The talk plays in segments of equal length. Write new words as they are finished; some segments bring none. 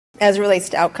as it relates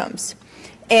to outcomes.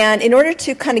 And in order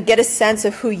to kind of get a sense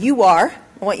of who you are,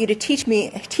 I want you to teach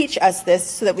us this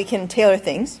so that we can tailor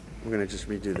things. We're going to just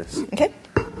redo this. Okay.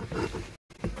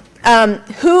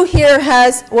 Who here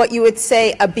has what you would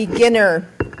say a beginner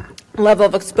level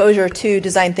of exposure to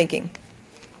design thinking?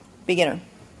 Beginner.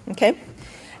 Okay.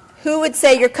 Who would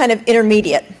say you're kind of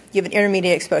intermediate? You have an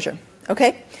intermediate exposure.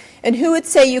 Okay. And who would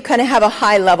say you kind of have a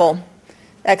high level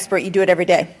expert? You do it every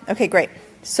day. Okay, great.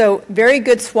 So very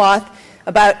good swath.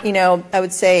 About, I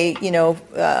would say,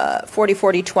 40,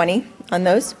 40, 20 on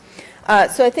those.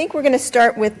 So I think we're going to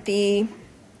start with the,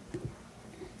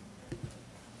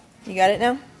 you got it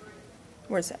now?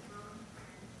 Where's that?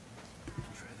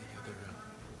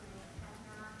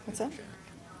 What's that?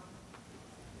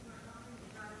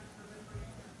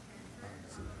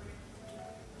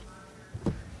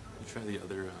 Try the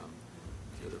other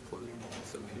plug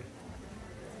that's over here.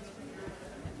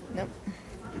 Nope.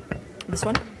 This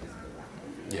one?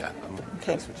 Yeah.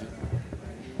 Okay.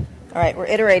 All right, we're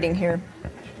iterating here.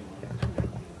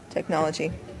 Technology.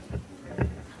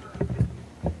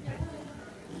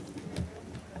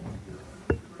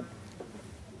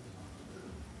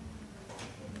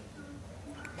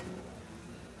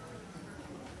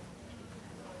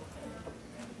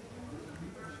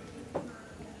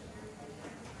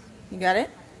 You got it?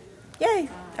 Yay.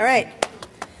 All right.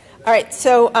 All right,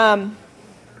 so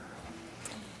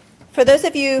for those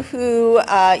of you who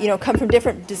come from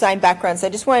different design backgrounds,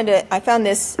 I found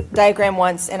this diagram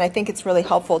once, and I think it's really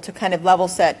helpful to kind of level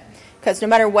set, because no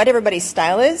matter what everybody's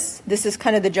style is, this is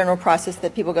kind of the general process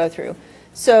that people go through.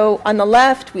 So on the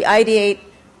left, we ideate,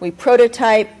 we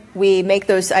prototype, we make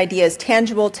those ideas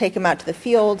tangible, take them out to the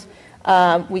field,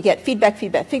 we get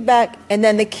feedback, and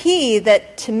then the key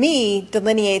that to me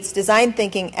delineates design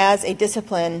thinking as a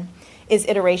discipline is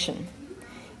iteration.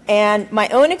 And my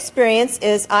own experience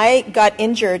is I got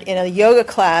injured in a yoga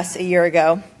class a year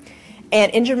ago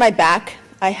and injured my back.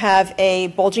 I have a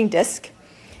bulging disc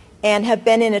and have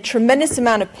been in a tremendous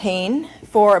amount of pain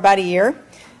for about a year.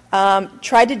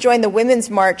 Tried to join the Women's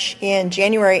March in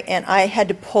January, and I had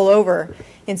to pull over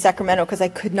in Sacramento because I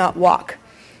could not walk.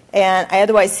 And I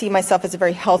otherwise see myself as a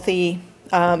very healthy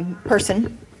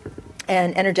person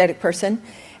and energetic person.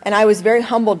 And I was very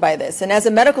humbled by this. And as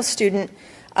a medical student,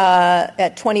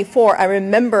 at 24, I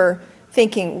remember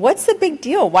thinking, what's the big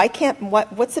deal?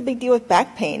 What's the big deal with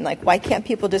back pain? Like, why can't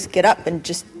people just get up and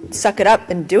just suck it up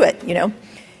and do it,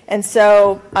 And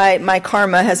so my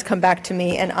karma has come back to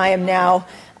me, and I am now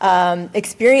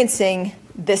experiencing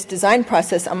this design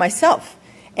process on myself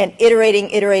and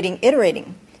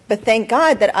iterating. But thank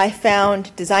God that I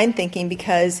found design thinking,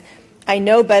 because I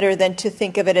know better than to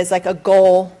think of it as like a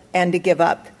goal and to give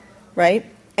up, right?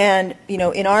 And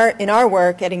in our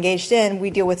work at Engaged In,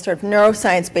 we deal with sort of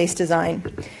neuroscience-based design.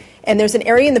 And there's an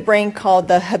area in the brain called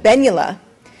the habenula,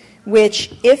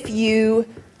 which if you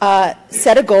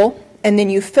set a goal and then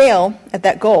you fail at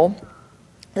that goal,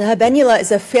 the habenula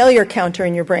is a failure counter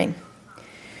in your brain,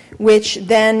 which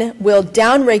then will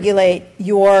downregulate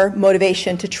your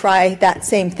motivation to try that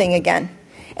same thing again.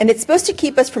 And it's supposed to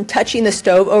keep us from touching the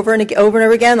stove over and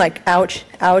over again, like ouch,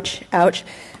 ouch, ouch.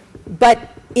 But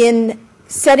in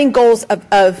setting goals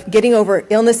of getting over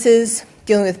illnesses,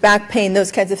 dealing with back pain,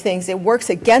 those kinds of things, it works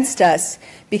against us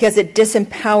because it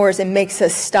disempowers and makes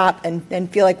us stop and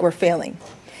feel like we're failing.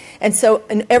 And so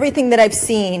in everything that I've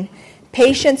seen,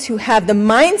 patients who have the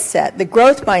mindset, the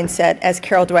growth mindset, as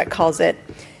Carol Dweck calls it,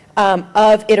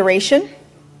 of iteration,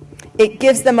 it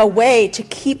gives them a way to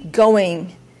keep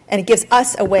going, and it gives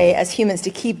us a way as humans to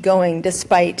keep going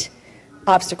despite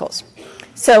obstacles.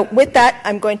 So with that,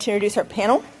 I'm going to introduce our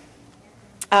panel.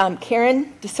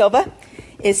 Karen De Silva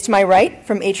is to my right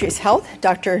from Atrius Health,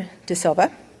 Dr. De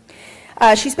Silva.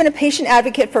 She's been a patient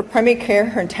advocate for primary care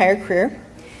her entire career,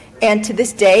 and to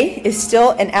this day is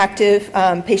still an active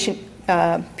patient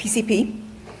PCP.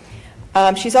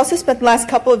 She's also spent the last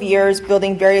couple of years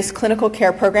building various clinical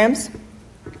care programs,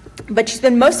 but she's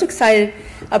been most excited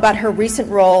about her recent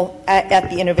role at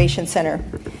the Innovation Center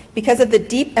because of the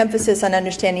deep emphasis on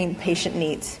understanding patient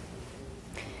needs.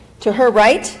 To her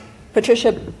right,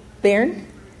 Patricia Byrne.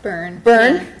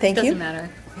 Yeah, Thank you. Doesn't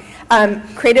matter.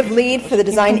 Creative lead for the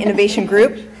Design Innovation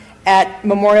Group at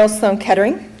Memorial Sloan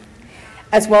Kettering,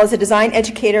 as well as a design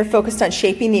educator focused on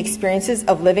shaping the experiences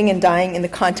of living and dying in the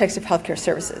context of healthcare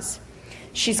services.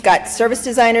 She's got service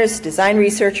designers, design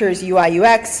researchers, UI,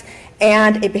 UX,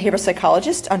 and a behavioral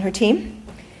psychologist on her team,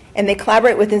 and they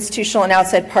collaborate with institutional and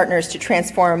outside partners to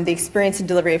transform the experience and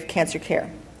delivery of cancer care.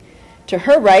 To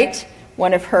her right,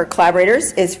 one of her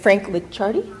collaborators is Frank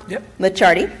Licciardi. Yep.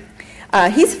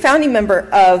 Licciardi. He's a founding member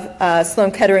of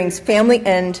Sloan Kettering's Family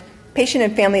and Patient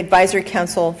and Family Advisory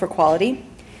Council for Quality.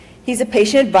 He's a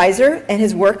patient advisor, and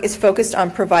his work is focused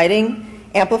on providing,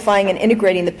 amplifying, and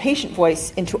integrating the patient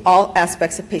voice into all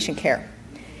aspects of patient care.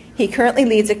 He currently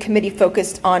leads a committee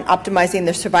focused on optimizing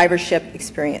the survivorship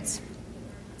experience.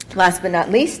 Last but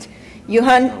not least,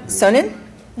 Johan Sonnen.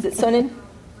 Is it Sonnen?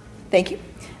 Thank you.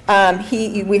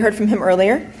 We heard from him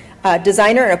earlier.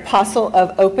 Designer and apostle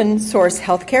of open source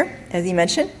healthcare, as he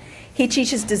mentioned. He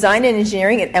teaches design and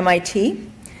engineering at MIT,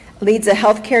 leads a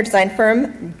healthcare design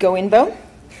firm, GoInvo,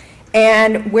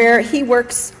 and where he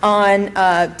works on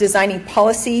designing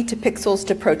policy to pixels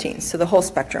to proteins, so the whole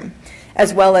spectrum,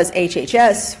 as well as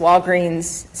HHS,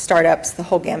 Walgreens, startups, the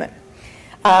whole gamut.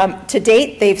 To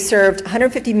date, they've served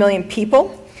 150 million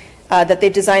people that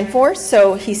they've designed for,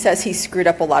 so he says he screwed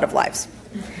up a lot of lives.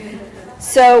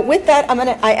 So with that,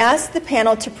 I asked the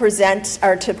panel to present,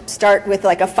 or to start with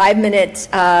like a 5-minute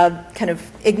kind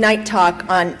of ignite talk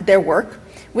on their work,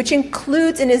 which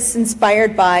includes and is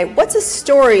inspired by what's a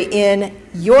story in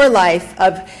your life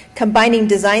of combining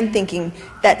design thinking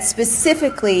that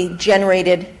specifically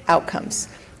generated outcomes.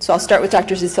 So I'll start with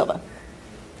Dr. Silva.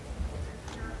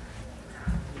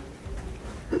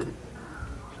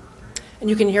 And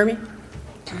you can hear me?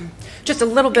 Just a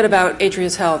little bit about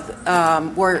Atrius Health.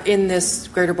 We're in this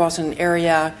greater Boston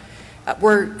area.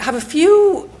 We have a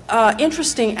few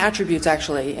interesting attributes,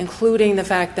 actually, including the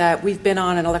fact that we've been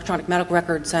on an electronic medical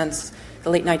record since the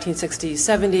late 1960s,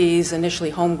 70s, initially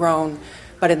homegrown,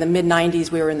 but in the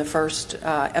mid-90s we were in the first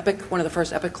Epic, one of the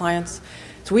first Epic clients.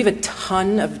 So we have a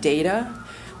ton of data.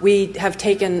 We have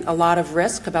taken a lot of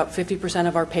risk. About 50%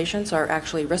 of our patients are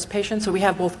actually risk patients. So we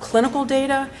have both clinical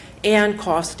data and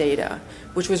cost data,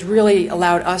 which was really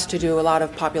allowed us to do a lot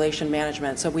of population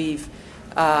management. So we've,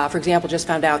 for example, just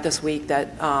found out this week that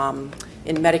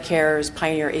in Medicare's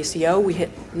Pioneer ACO, we hit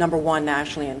 #1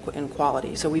 nationally in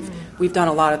quality. So we've done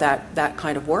a lot of that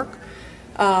kind of work.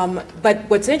 But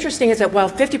what's interesting is that while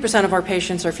 50% of our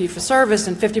patients are fee-for-service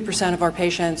and 50% of our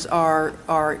patients are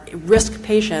risk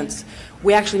patients,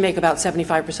 we actually make about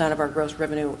 75% of our gross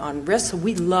revenue on risk. So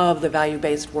we love the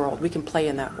value-based world. We can play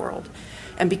in that world.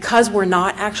 And because we're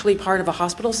not actually part of a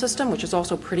hospital system, which is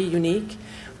also pretty unique,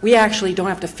 we actually don't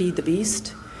have to feed the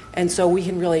beast. And so we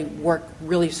can really work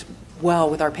really well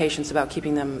with our patients about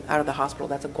keeping them out of the hospital.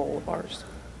 That's a goal of ours.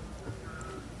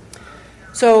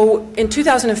 So in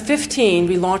 2015,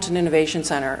 we launched an innovation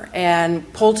center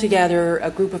and pulled together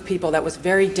a group of people that was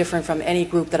very different from any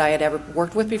group that I had ever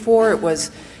worked with before. It was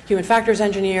human factors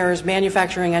engineers,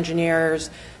 manufacturing engineers,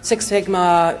 Six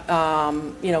Sigma,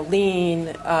 lean,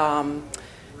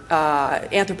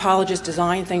 anthropologists,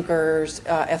 design thinkers,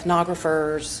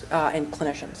 ethnographers, and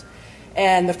clinicians.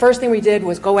 And the first thing we did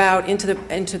was go out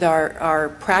into our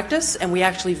practice, and we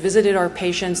actually visited our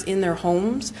patients in their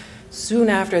homes soon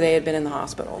after they had been in the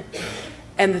hospital.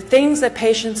 And the things that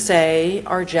patients say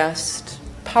are just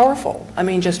powerful. I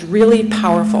mean, just really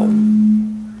powerful.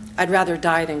 I'd rather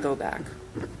die than go back.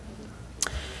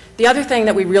 The other thing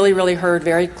that we really, really heard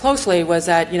very closely was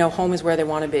that, home is where they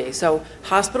want to be. So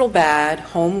hospital bad,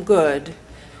 home good.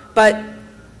 But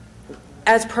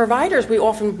as providers, we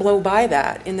often blow by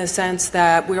that in the sense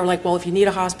that we were like, well, if you need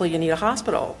a hospital, you need a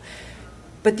hospital.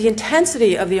 But the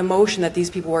intensity of the emotion that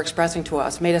these people were expressing to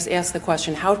us made us ask the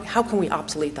question, how can we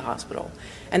obsolete the hospital?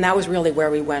 And that was really where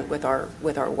we went with our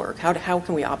work. How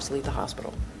can we obsolete the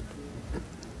hospital?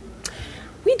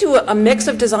 We do a mix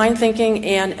of design thinking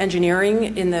and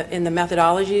engineering in the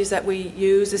methodologies that we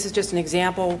use. This is just an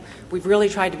example. We've really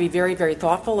tried to be very, very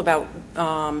thoughtful about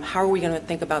how are we going to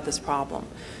think about this problem.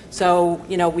 So,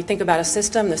 we think about a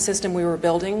system. The system we were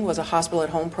building was a hospital at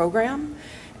home program.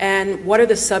 And what are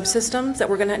the subsystems that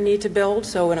we're going to need to build?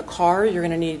 So in a car, you're going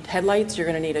to need headlights, you're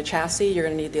going to need a chassis, you're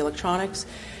going to need the electronics.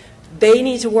 They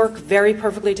need to work very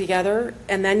perfectly together,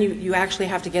 and then you actually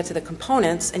have to get to the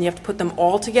components, and you have to put them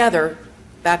all together,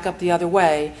 back up the other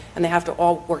way, and they have to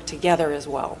all work together as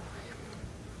well.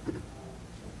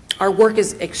 Our work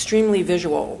is extremely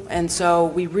visual, and so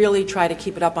we really try to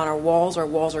keep it up on our walls. Our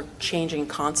walls are changing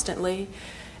constantly.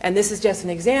 And this is just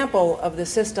an example of the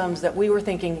systems that we were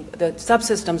thinking, the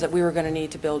subsystems that we were going to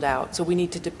need to build out. So we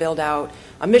needed to build out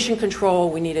a mission control.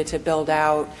 We needed to build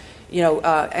out,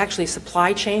 actually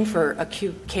supply chain for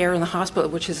acute care in the hospital,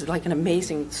 which is like an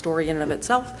amazing story in and of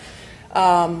itself.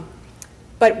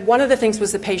 But one of the things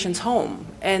was the patient's home.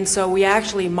 And so we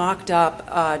actually mocked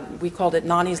up, we called it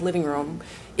Nani's living room,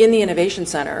 in the Innovation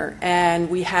Center. And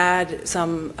we had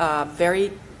some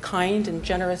very kind and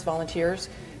generous volunteers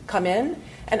come in.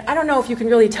 And I don't know if you can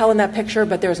really tell in that picture,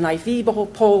 but there's an IV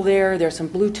pole there, there's some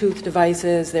Bluetooth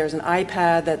devices, there's an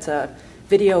iPad that's a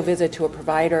video visit to a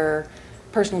provider,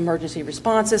 personal emergency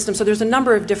response system. So there's a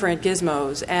number of different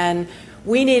gizmos, and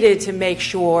we needed to make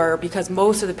sure, because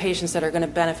most of the patients that are going to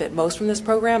benefit most from this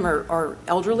program are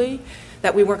elderly,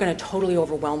 that we weren't going to totally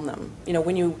overwhelm them. You know,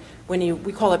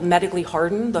 we call it medically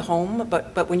harden the home,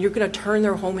 but when you're going to turn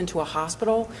their home into a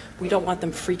hospital, we don't want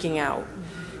them freaking out.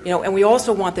 You know, and we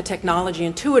also want the technology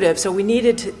intuitive, so we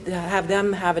needed to have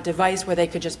them have a device where they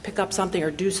could just pick up something or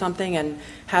do something and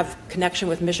have connection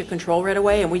with mission control right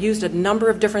away. And we used a number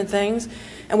of different things,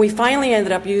 and we finally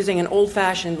ended up using an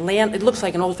old-fashioned it looks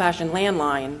like an old-fashioned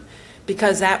landline,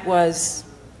 because that was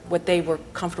what they were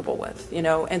comfortable with, you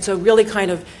know. And so really kind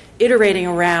of iterating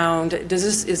around,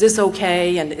 is this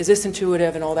okay, and is this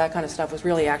intuitive, and all that kind of stuff was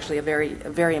really actually a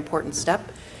very important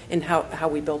step in how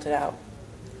we built it out.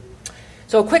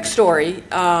 So a quick story,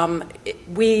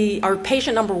 our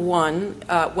patient number one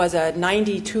was a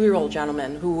 92-year-old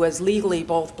gentleman who was legally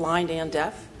both blind and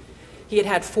deaf. He had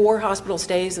had 4 hospital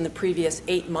stays in the previous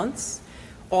 8 months,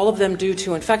 all of them due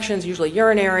to infections, usually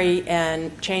urinary,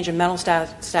 and change in mental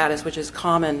status, which is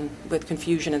common with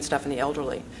confusion and stuff in the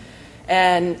elderly.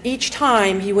 And each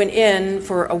time he went in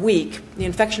for a week, the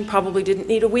infection probably didn't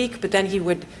need a week, but then he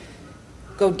would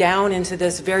go down into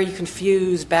this very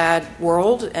confused, bad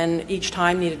world, and each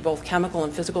time needed both chemical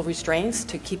and physical restraints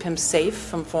to keep him safe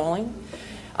from falling.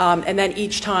 And then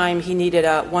each time he needed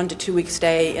a 1 to 2 week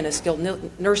stay in a skilled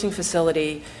nursing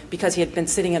facility because he had been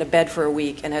sitting in a bed for a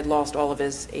week and had lost all of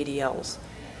his ADLs.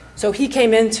 So he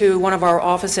came into one of our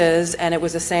offices, and it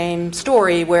was the same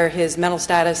story where his mental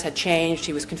status had changed,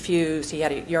 he was confused, he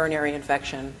had a urinary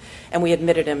infection, and we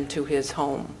admitted him to his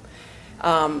home.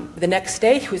 The next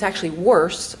day, he was actually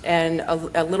worse and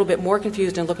a little bit more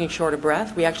confused and looking short of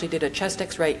breath. We actually did a chest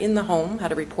x-ray in the home,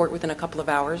 had a report within a couple of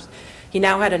hours. He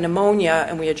now had a pneumonia,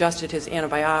 and we adjusted his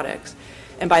antibiotics.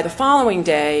 And by the following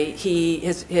day,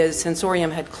 his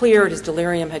sensorium had cleared, his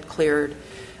delirium had cleared.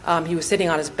 He was sitting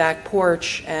on his back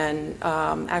porch and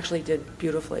actually did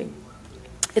beautifully.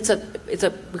 We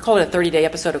call it a 30-day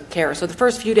episode of care. So the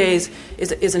first few days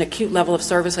is an acute level of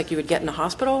service like you would get in a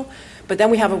hospital, but then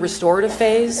we have a restorative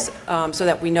phase so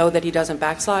that we know that he doesn't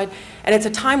backslide. And it's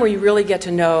a time where you really get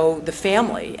to know the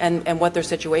family and what their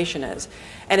situation is.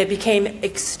 And it became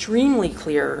extremely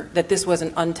clear that this was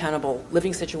an untenable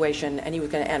living situation, and he was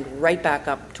going to end right back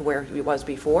up to where he was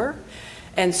before.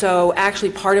 And so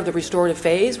actually part of the restorative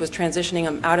phase was transitioning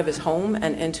him out of his home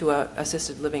and into an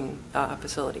assisted living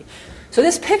facility. So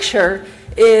this picture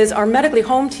is our medically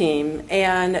home team,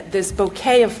 and this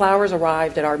bouquet of flowers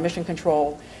arrived at our mission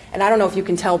control. And I don't know if you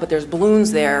can tell, but there's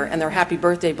balloons there, and they're happy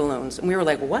birthday balloons. And we were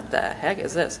like, what the heck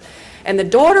is this? And the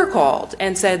daughter called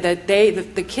and said that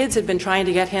the kids had been trying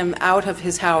to get him out of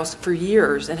his house for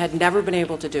years and had never been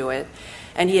able to do it.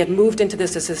 And he had moved into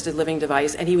this assisted living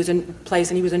device, and he was in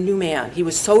place, and he was a new man. He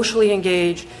was socially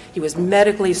engaged. He was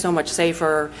medically so much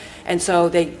safer. And so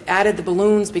they added the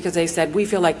balloons because they said, we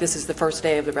feel like this is the first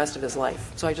day of the rest of his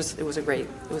life. So it was a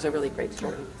really great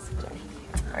story. So,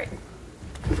 all right.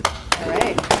 All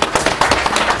right.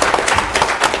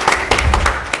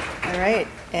 All right.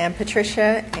 And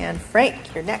Patricia and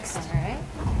Frank, you're next. All right.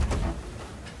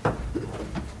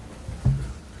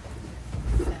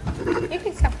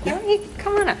 You can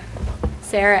come on up.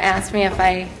 Sarah asked me if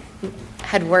I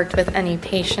had worked with any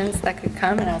patients that could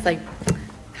come, and I was like,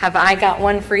 have I got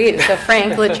one for you? So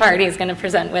Frank Licciardi is going to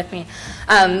present with me.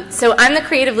 So I'm the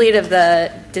creative lead of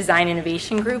the Design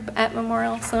Innovation Group at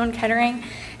Memorial Sloan Kettering,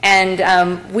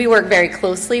 and we work very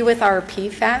closely with our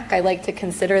PFAC. I like to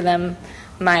consider them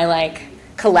my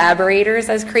collaborators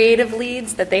as creative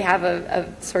leads, that they have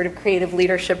a sort of creative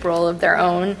leadership role of their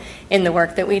own in the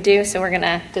work that we do. So we're going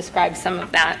to describe some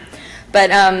of that. But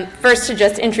first, to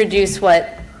just introduce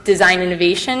what design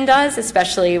innovation does,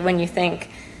 especially when you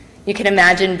think, you can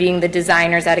imagine being the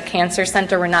designers at a cancer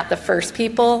center. We're not the first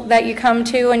people that you come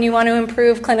to when you want to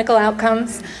improve clinical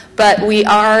outcomes, but we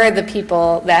are the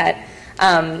people that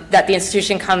the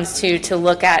institution comes to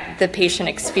look at the patient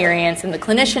experience and the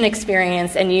clinician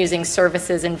experience, and using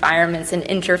services, environments, and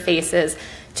interfaces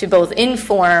to both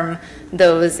inform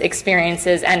those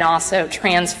experiences and also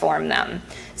transform them.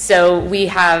 So we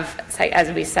have,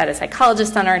 as we said, a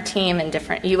psychologist on our team and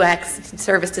different UX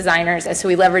service designers. And so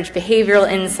we leverage behavioral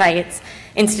insights,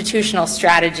 institutional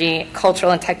strategy,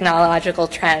 cultural and technological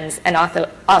trends, and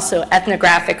also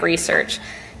ethnographic research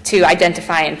to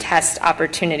identify and test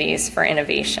opportunities for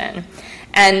innovation.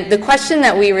 And the question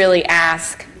that we really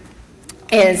ask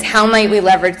is, how might we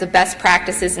leverage the best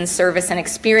practices in service and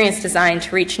experience design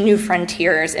to reach new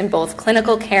frontiers in both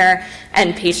clinical care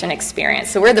and patient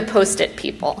experience? So we're the post-it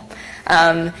people.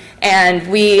 And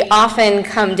we often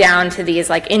come down to these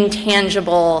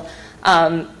intangible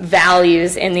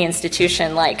values in the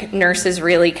institution, like nurses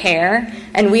really care,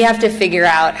 and we have to figure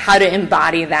out how to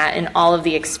embody that in all of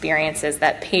the experiences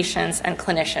that patients and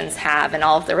clinicians have and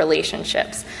all of the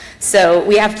relationships. So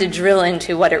we have to drill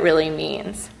into what it really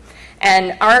means.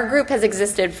 And our group has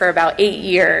existed for about 8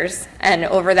 years, and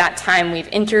over that time we've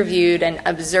interviewed and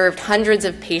observed hundreds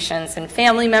of patients and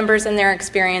family members and their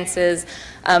experiences,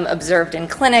 observed in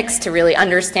clinics to really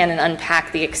understand and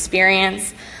unpack the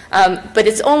experience. But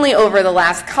it's only over the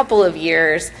last couple of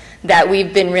years that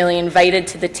we've been really invited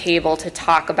to the table to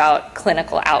talk about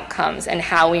clinical outcomes and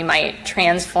how we might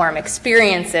transform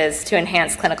experiences to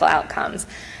enhance clinical outcomes.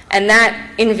 And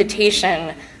that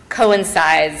invitation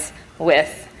coincides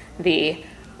with the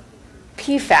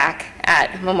PFAC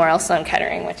at Memorial Sloan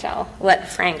Kettering, which I'll let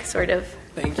Frank sort of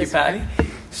Thank you, Patty.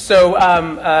 So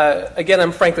again,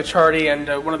 I'm Frank Licciardi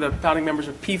and one of the founding members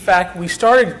of PFAC. We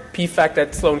started PFAC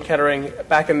at Sloan Kettering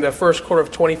back in the first quarter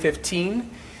of 2015.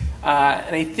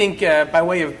 And I think by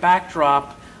way of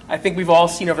backdrop, I think we've all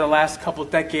seen over the last couple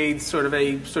of decades sort of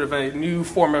a new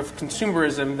form of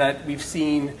consumerism that we've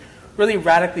seen really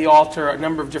radically alter a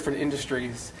number of different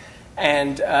industries.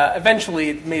 And eventually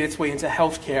it made its way into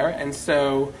healthcare, and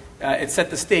so it set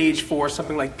the stage for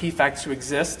something like PFAC to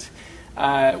exist.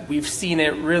 We've seen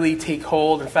it really take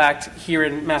hold. In fact, here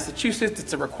in Massachusetts,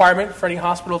 it's a requirement for any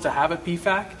hospital to have a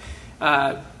PFAC.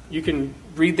 You can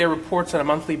read their reports on a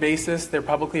monthly basis. They're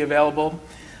publicly available.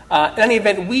 In any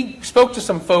event, we spoke to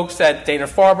some folks at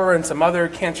Dana-Farber and some other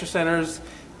cancer centers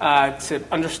to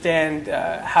understand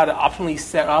how to optimally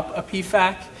set up a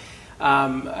PFAC.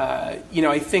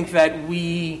 I think that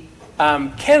we,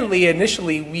 candidly,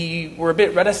 initially, we were a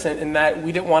bit reticent in that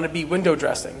we didn't want to be window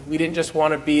dressing. We didn't just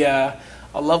want to be a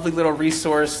lovely little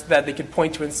resource that they could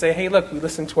point to and say, hey, look, we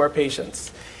listen to our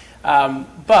patients.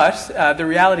 But the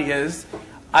reality is,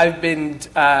 I've been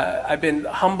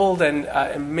humbled and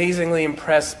amazingly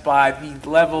impressed by the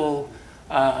level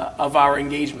of our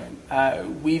engagement.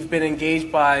 We've been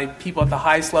engaged by people at the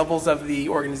highest levels of the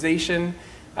organization.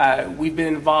 We've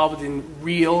been involved in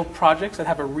real projects that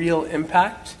have a real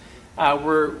impact.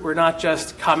 We're not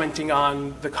just commenting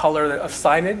on the color of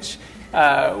signage.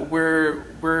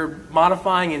 We're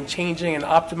modifying and changing and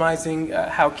optimizing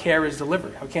how care is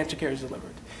delivered, how cancer care is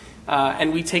delivered.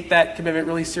 And we take that commitment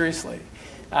really seriously.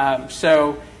 We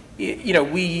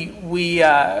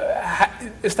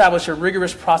establish a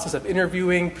rigorous process of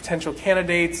interviewing potential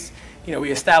candidates.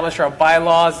 We establish our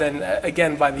bylaws, and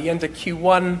again, by the end of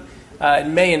Q1,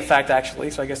 in May, in fact, actually,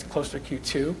 so I guess closer to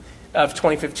Q2 of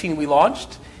 2015, we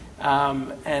launched.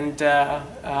 Again,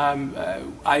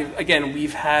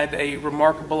 we've had a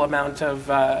remarkable amount of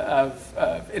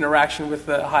interaction with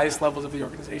the highest levels of the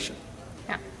organization.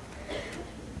 Yeah.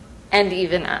 And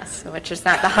even us, which is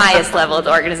not the highest level of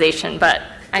the organization, but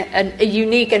a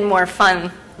unique and more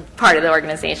fun part of the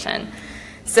organization.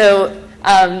 So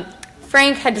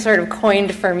Frank had sort of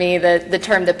coined for me the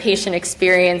term the patient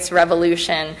experience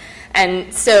revolution.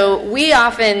 And so we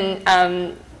often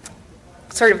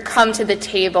sort of come to the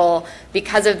table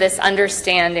because of this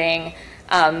understanding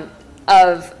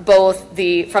of both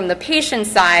from the patient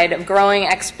side of growing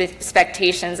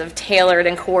expectations of tailored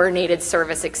and coordinated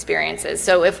service experiences.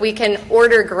 So if we can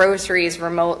order groceries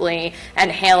remotely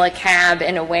and hail a cab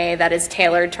in a way that is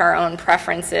tailored to our own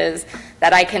preferences,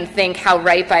 that I can think how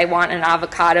ripe I want an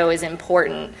avocado is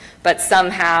important, but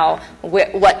somehow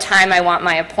what time I want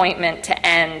my appointment to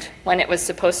end when it was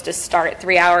supposed to start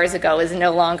 3 hours ago is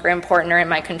no longer important or in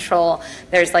my control.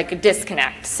 There's like a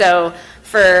disconnect. So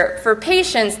for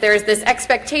patients, there's this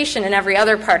expectation in every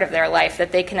other part of their life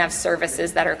that they can have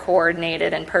services that are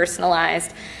coordinated and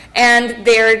personalized. And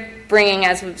they're bringing,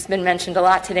 as has been mentioned a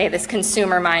lot today, this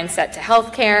consumer mindset to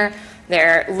healthcare.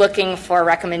 They're looking for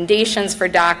recommendations for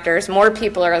doctors. More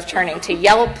people are turning to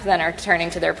Yelp than are turning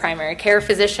to their primary care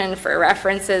physician for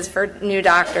references for new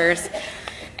doctors.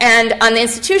 And on the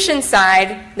institution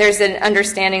side, there's an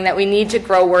understanding that we need to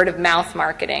grow word of mouth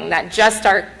marketing, that just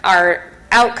our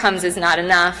outcomes is not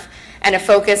enough, and a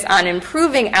focus on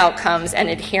improving outcomes and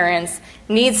adherence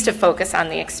needs to focus on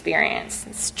the experience.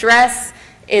 Stress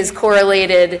is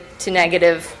correlated to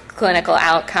negative clinical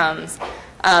outcomes.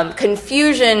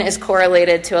 Confusion is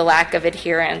correlated to a lack of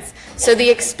adherence. So the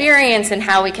experience and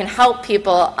how we can help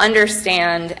people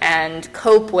understand and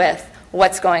cope with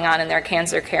what's going on in their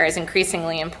cancer care is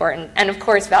increasingly important. And of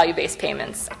course, value-based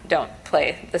payments don't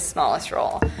play the smallest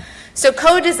role. So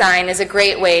co-design is a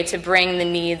great way to bring the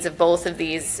needs of both of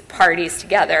these parties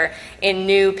together in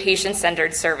new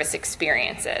patient-centered service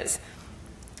experiences.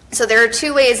 So there are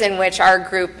two ways in which our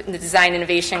group, the Design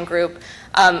Innovation Group,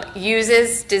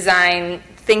 uses design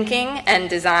thinking and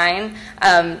design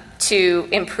to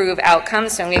improve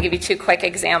outcomes. So I'm going to give you 2 quick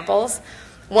examples.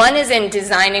 One is in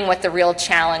designing what the real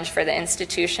challenge for the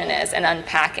institution is and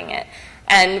unpacking it.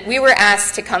 And we were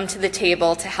asked to come to the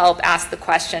table to help ask the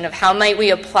question of how might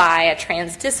we apply a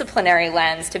transdisciplinary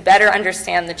lens to better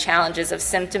understand the challenges of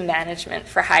symptom management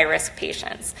for high-risk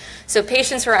patients. So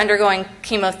patients who are undergoing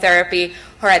chemotherapy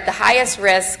who are at the highest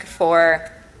risk for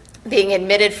being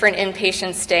admitted for an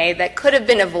inpatient stay that could have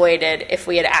been avoided if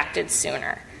we had acted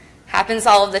sooner. Happens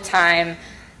all of the time.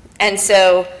 And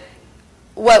so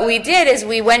what we did is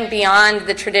we went beyond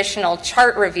the traditional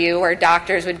chart review where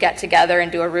doctors would get together and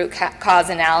do a root cause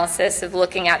analysis of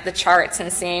looking at the charts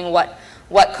and seeing what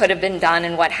could have been done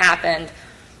and what happened.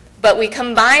 But we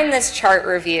combined this chart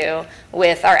review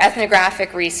with our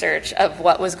ethnographic research of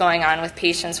what was going on with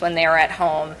patients when they were at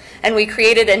home. And we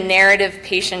created a narrative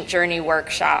patient journey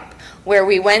workshop where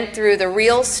we went through the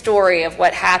real story of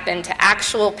what happened to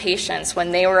actual patients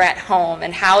when they were at home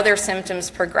and how their symptoms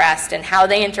progressed and how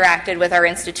they interacted with our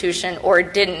institution or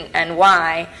didn't and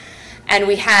why. And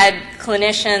we had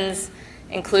clinicians,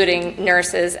 including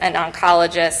nurses and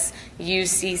oncologists,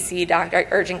 UCC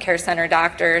urgent care center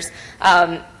doctors,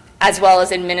 as well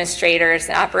as administrators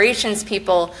and operations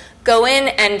people, go in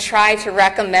and try to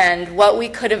recommend what we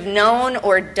could have known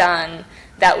or done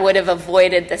that would have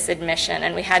avoided this admission.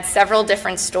 And we had several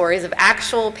different stories of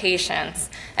actual patients.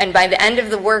 And by the end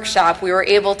of the workshop, we were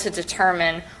able to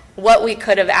determine what we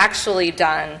could have actually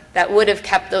done that would have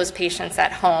kept those patients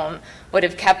at home, would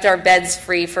have kept our beds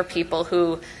free for people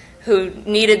who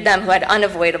needed them, who had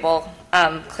unavoidable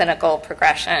clinical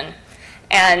progression.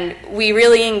 And we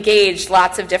really engaged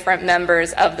lots of different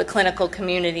members of the clinical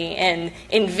community in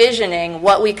envisioning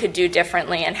what we could do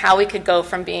differently and how we could go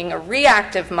from being a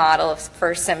reactive model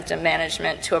for symptom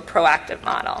management to a proactive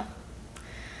model.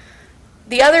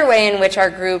 The other way in which our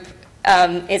group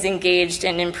is engaged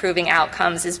in improving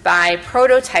outcomes is by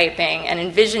prototyping and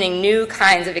envisioning new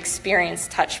kinds of experience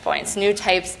touch points, new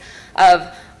types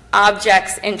of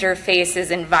objects,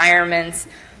 interfaces, environments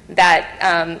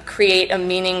that create a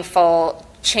meaningful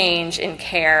change in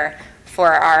care for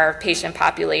our patient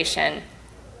population.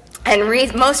 And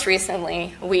most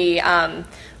recently, we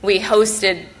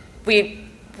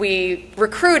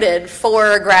recruited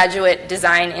 4 graduate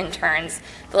design interns.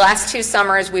 The last 2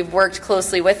 summers, we've worked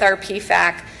closely with our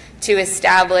PFAC to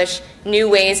establish new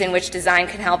ways in which design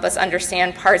can help us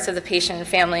understand parts of the patient and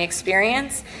family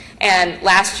experience. And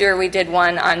last year we did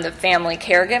one on the family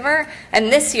caregiver,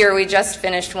 and this year we just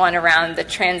finished one around the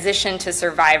transition to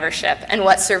survivorship and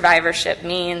what survivorship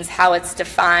means, how it's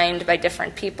defined by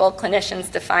different people.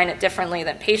 Clinicians define it differently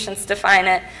than patients define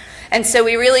it. And so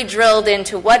we really drilled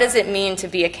into what does it mean to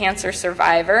be a cancer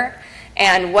survivor,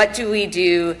 and what do we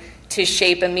do to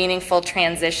shape a meaningful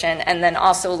transition, and then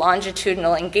also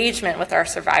longitudinal engagement with our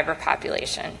survivor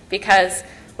population. Because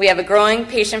we have a growing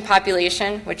patient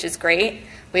population, which is great.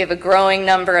 We have a growing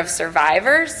number of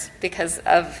survivors because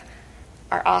of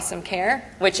our awesome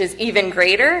care, which is even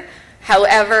greater.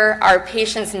 However, our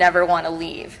patients never want to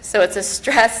leave. So it's a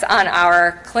stress on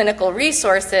our clinical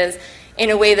resources in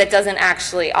a way that doesn't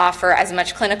actually offer as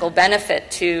much clinical benefit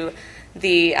to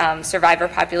the survivor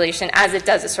population as it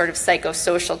does a sort of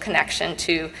psychosocial connection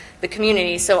to the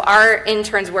community. So our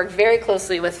interns work very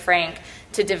closely with Frank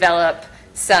to develop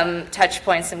some touch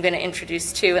points I'm going to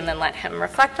introduce to and then let him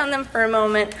reflect on them for a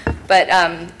moment. But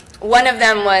one of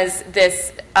them was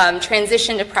this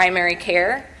transition to primary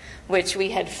care, which we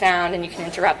had found, and you can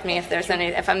interrupt me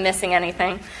if I'm missing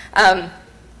anything.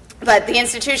 But the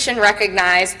institution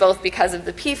recognized, both because of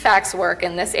the PFAC's work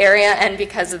in this area and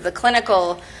because of the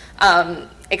clinical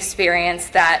experience,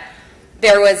 that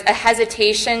there was a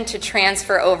hesitation to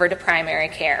transfer over to primary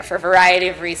care for a variety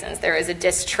of reasons. There was a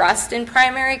distrust in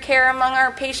primary care among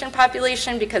our patient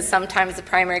population because sometimes the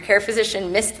primary care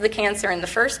physician missed the cancer in the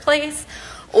first place,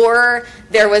 or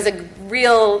there was a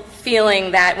real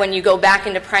feeling that when you go back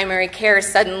into primary care,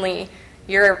 suddenly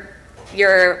your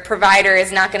provider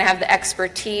is not going to have the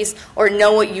expertise or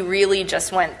know what you really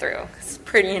just went through. It's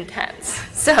pretty intense.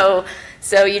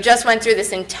 So you just went through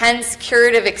this intense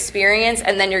curative experience,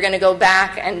 and then you're going to go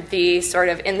back and be sort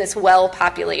of in this well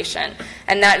population.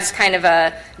 And that's kind of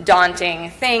a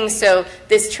daunting thing. So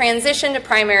this transition to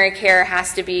primary care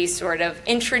has to be sort of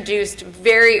introduced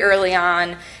very early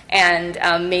on and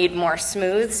made more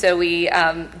smooth. So we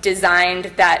designed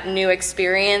that new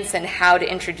experience and how to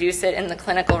introduce it in the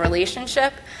clinical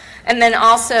relationship. And then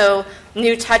also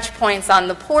new touch points on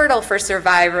the portal for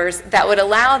survivors that would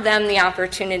allow them the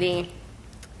opportunity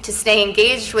to stay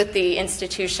engaged with the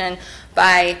institution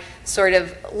by sort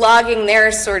of logging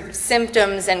their sort of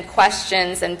symptoms and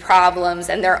questions and problems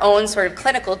and their own sort of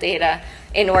clinical data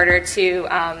in order to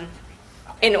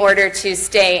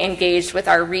stay engaged with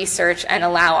our research and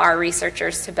allow our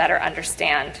researchers to better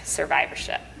understand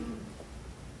survivorship.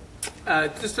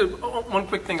 One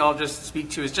quick thing I'll just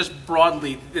speak to is just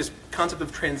broadly this concept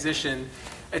of transition.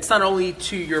 It's not only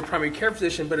to your primary care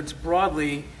physician, but it's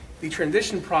broadly the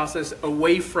transition process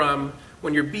away from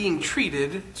when you're being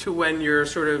treated to when you're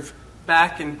sort of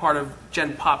back in part of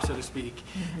Gen Pop, so to speak.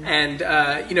 Mm-hmm.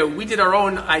 And, we did our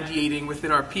own ideating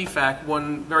within our PFAC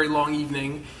one very long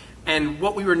evening. And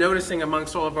what we were noticing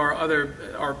amongst all of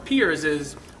our peers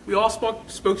is we all spoke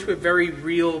to a very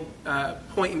real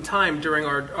point in time during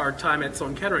our time at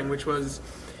Sloan Kettering, which was,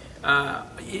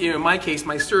 in my case,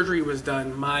 my surgery was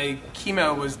done, my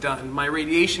chemo was done, my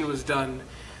radiation was done.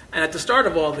 And at the start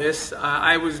of all this,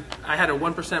 I had a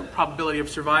 1% probability of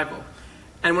survival.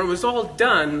 And when it was all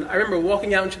done, I remember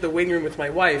walking out into the waiting room with my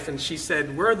wife, and she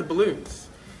said, "Where are the balloons?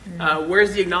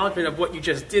 Where's the acknowledgement of what you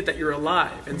just did, that you're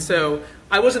alive?" And so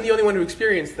I wasn't the only one who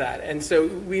experienced that. And so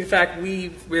through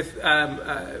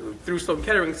Sloan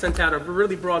Kettering, sent out a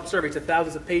really broad survey to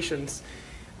thousands of patients,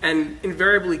 and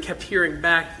invariably kept hearing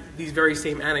back these very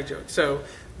same anecdotes. So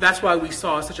that's why we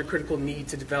saw such a critical need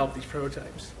to develop these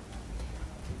prototypes.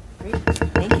 Great.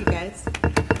 Thank you, guys.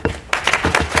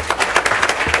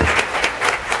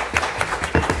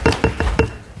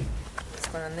 What's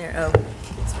going on there? Oh,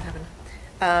 that's what happened.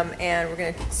 And we're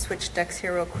going to switch decks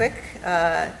here real quick.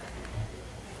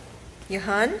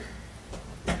 Johan,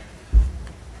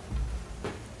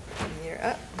 you're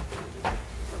up.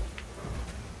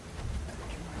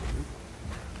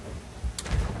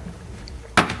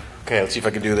 Okay, let's see if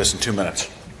I can do this in 2 minutes,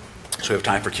 so we have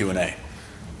time for Q&A.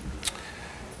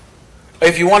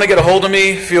 If you want to get a hold of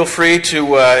me, feel free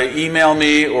to email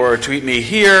me or tweet me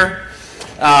here.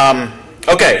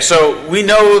 Okay, so we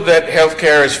know that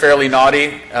healthcare is fairly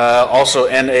naughty, also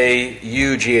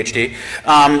N-A-U-G-H-T.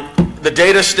 The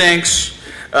data stinks.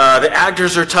 The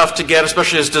actors are tough to get,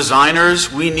 especially as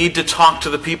designers. We need to talk to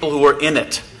the people who are in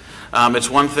it. It's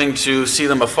one thing to see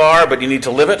them afar, but you need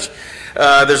to live it.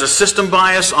 There's a system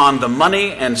bias on the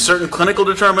money and certain clinical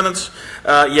determinants.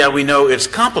 Yeah, we know it's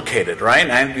complicated, right?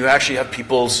 And you actually have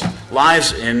people's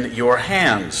lives in your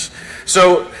hands.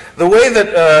 So the way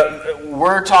that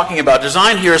we're talking about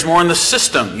design here is more in the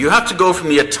system. You have to go from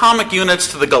the atomic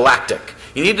units to the galactic.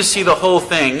 You need to see the whole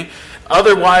thing.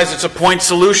 Otherwise, it's a point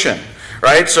solution,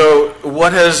 right? So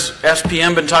what has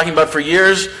SPM been talking about for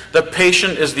years? The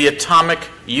patient is the atomic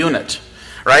unit,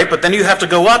 right? But then you have to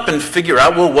go up and figure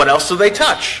out, well, what else do they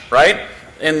touch, right?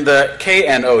 In the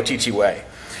KNOTT way,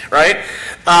 right?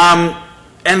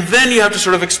 And then you have to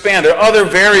sort of expand. There are other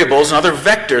variables and other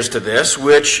vectors to this,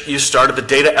 which you start at the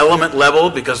data element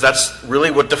level, because that's really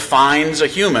what defines a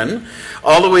human,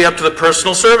 all the way up to the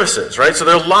personal services, right? So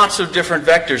there are lots of different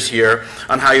vectors here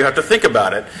on how you have to think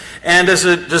about it. And as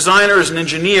a designer, as an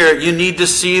engineer, you need to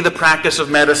see the practice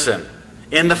of medicine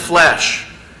in the flesh,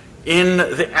 in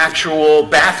the actual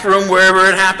bathroom, wherever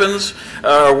it happens,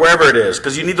 or wherever it is,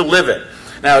 because you need to live it.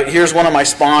 Now, here's one of my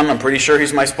spawn. I'm pretty sure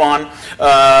he's my spawn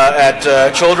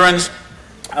at Children's,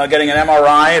 getting an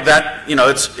MRI. That,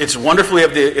 it's wonderful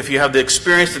if you have the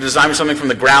experience to design something from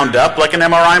the ground up, like an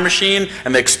MRI machine,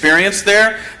 and the experience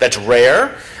there. That's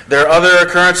rare. There are other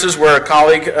occurrences where a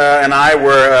colleague and I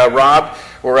Rob,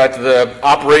 were at the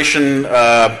Operation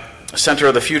Center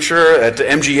of the Future at the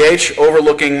MGH,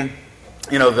 overlooking,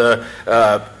 the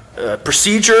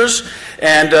procedures,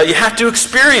 and you have to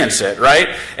experience it, right?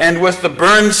 And with the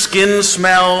burned skin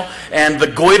smell and the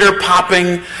goiter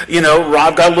popping,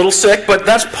 Rob got a little sick, but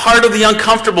that's part of the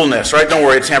uncomfortableness, right? Don't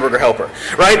worry, it's Hamburger Helper,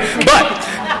 right?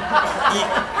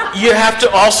 But you have to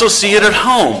also see it at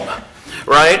home,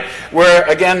 right? Where,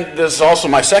 again, this is also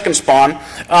my second spawn.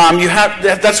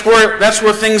 That's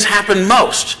where things happen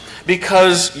most,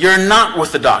 because you're not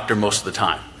with the doctor most of the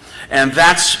time, and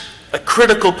that's a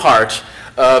critical part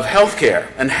of healthcare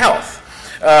and health.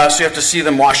 So you have to see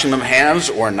them washing their hands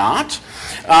or not.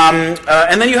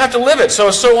 And then you have to live it. So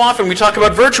often we talk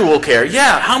about virtual care.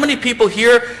 Yeah, how many people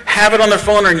here have it on their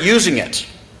phone and are using it?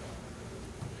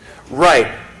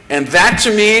 Right. And that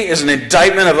to me is an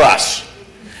indictment of us.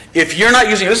 If you're not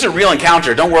using it, this is a real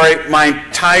encounter. Don't worry, my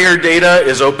entire data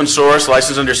is open source,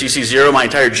 licensed under CC0. My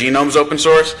entire genome is open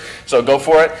source, so go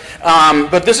for it.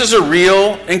 But this is a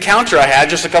real encounter I had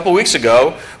just a couple weeks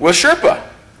ago with Sherpa.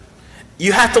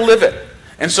 You have to live it.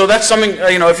 And so that's something,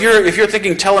 if you're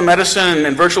thinking telemedicine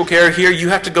and virtual care here, you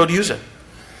have to go to use it.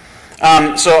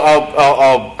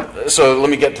 So let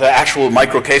me get to the actual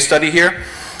micro case study here.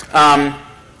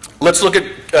 let's look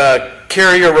at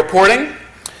carrier reporting.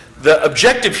 The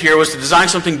objective here was to design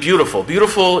something beautiful.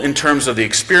 Beautiful in terms of the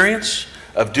experience,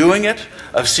 of doing it,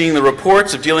 of seeing the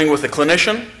reports, of dealing with the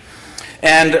clinician.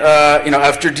 And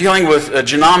after dealing with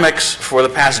genomics for the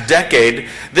past decade,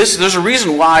 there's a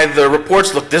reason why the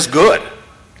reports look this good.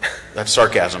 That's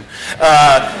sarcasm.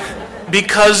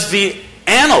 Because the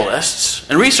analysts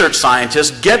and research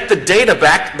scientists get the data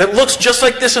back that looks just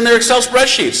like this in their Excel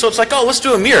spreadsheets. So it's like, oh, let's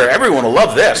do a mirror. Everyone will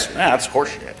love this. That's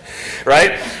horseshit,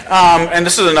 right? And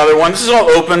this is another one. This is all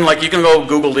open. Like, you can go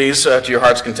Google these to your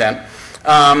heart's content.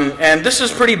 And this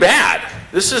is pretty bad.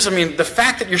 This is, the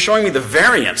fact that you're showing me the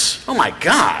variance, oh my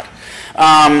God.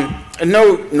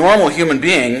 No normal human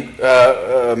being,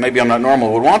 maybe I'm not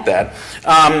normal, would want that.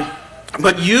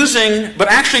 But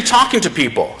actually talking to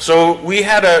people. So we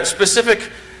had a specific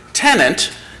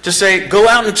tenant to say, go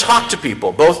out and talk to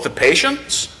people, both the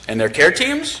patients and their care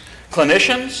teams,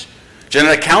 clinicians,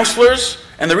 genetic counselors,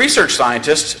 and the research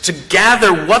scientists, to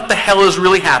gather what the hell is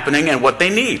really happening and what they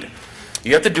need.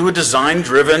 You have to do a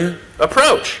design-driven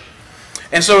approach.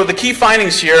 And so the key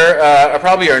findings here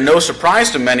probably are no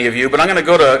surprise to many of you, but I'm going to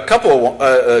go to a couple,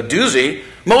 doozy.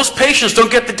 Most patients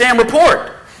don't get the damn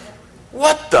report.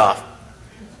 What the?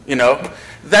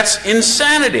 That's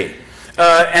insanity.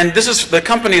 And this is the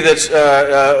company that's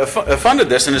funded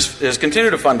this and has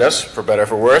continued to fund us, for better or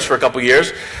for worse, for a couple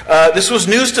years. This was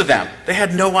news to them. They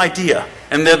had no idea.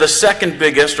 And they're the second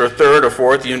biggest, or third, or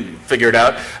fourth, you can figure it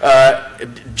out,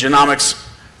 genomics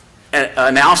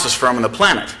analysis firm on the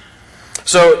planet.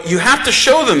 So you have to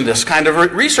show them this kind of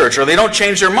research or they don't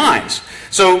change their minds.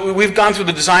 So we've gone through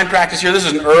the design practice here. This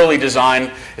is an early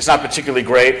design. It's not particularly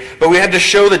great. But we had to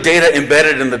show the data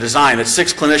embedded in the design, that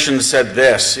 6 clinicians said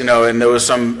this, and there was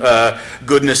some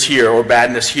goodness here or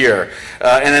badness here.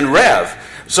 And then Rev.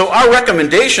 So our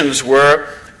recommendations were,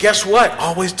 guess what?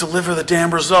 Always deliver the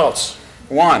damn results.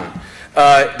 1.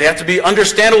 They have to be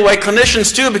understandable by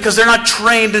clinicians too, because they're not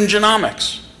trained in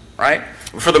genomics, right?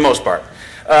 For the most part.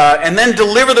 And then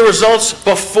deliver the results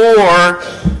before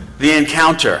the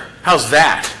encounter. How's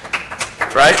that?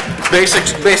 Right?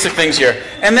 Basic things here.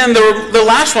 And then the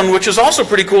last one, which is also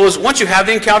pretty cool, is once you have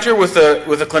the encounter with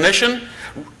a clinician,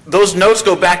 those notes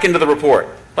go back into the report,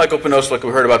 like open notes like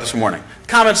we heard about this morning.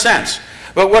 Common sense.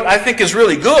 But what I think is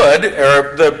really good,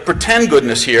 or the pretend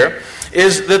goodness here,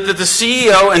 is that the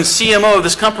CEO and CMO of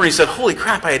this company said, holy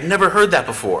crap, I had never heard that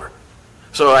before.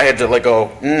 So I had to go,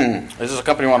 this is a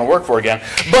company I want to work for again.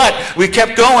 But we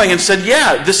kept going and said,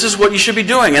 yeah, this is what you should be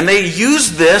doing. And they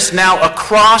use this now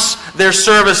across their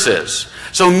services.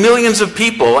 So millions of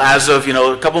people, as of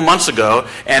a couple months ago,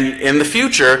 and in the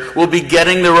future, will be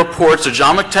getting their reports, the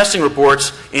genomic testing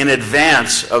reports, in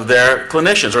advance of their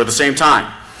clinicians, or at the same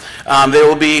time. They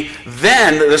will be,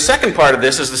 then, the second part of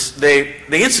this is they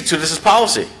institute this as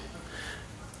policy.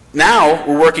 Now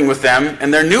we're working with them,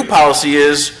 and their new policy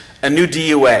is a new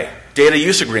DUA, data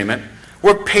use agreement,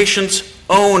 where patients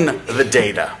own the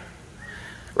data,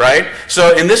 right?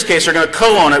 So in this case, they're going to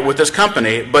co-own it with this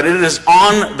company, but it is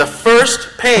on the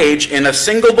first page in a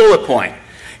single bullet point.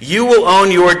 You will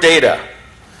own your data.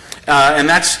 And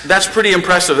that's pretty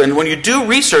impressive. And when you do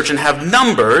research and have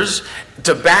numbers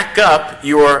to back up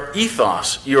your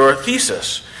ethos, your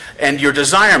thesis, and your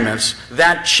desirements,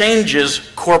 that changes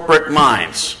corporate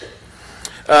minds.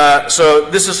 So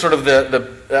this is sort of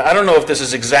I don't know if this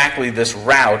is exactly this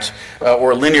route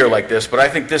or linear like this, but I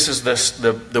think this is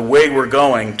the way we're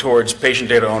going towards patient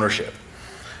data ownership.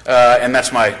 And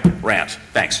that's my rant.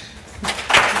 Thanks.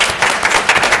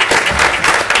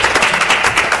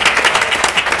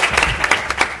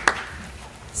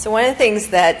 So one of the things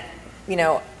that,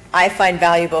 I find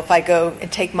valuable if I go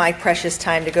and take my precious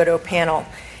time to go to a panel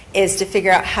is to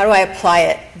figure out how do I apply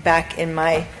it back in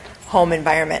my home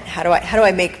environment. How do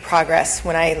I make progress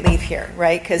when I leave here,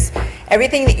 right? Because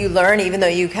everything that you learn, even though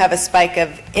you have a spike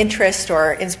of interest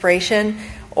or inspiration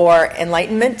or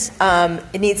enlightenment,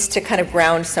 it needs to kind of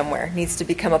ground somewhere. It needs to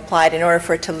become applied in order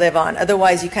for it to live on.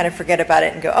 Otherwise, you kind of forget about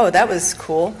it and go, oh, that was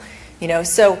cool.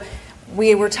 So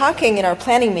we were talking in our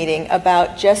planning meeting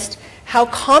about just how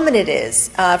common it is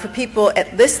for people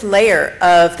at this layer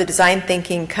of the design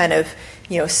thinking kind of,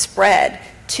 spread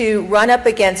to run up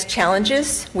against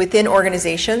challenges within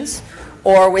organizations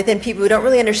or within people who don't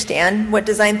really understand what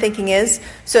design thinking is.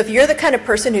 So if you're the kind of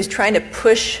person who's trying to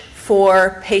push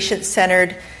for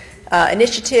patient-centered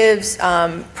initiatives,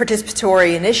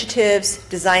 participatory initiatives,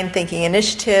 design thinking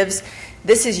initiatives,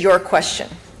 this is your question,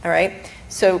 all right?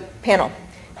 So panel,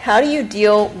 how do you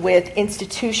deal with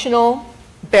institutional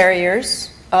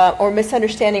barriers or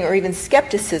misunderstanding or even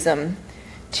skepticism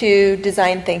to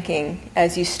design thinking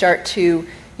as you start to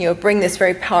bring this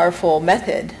very powerful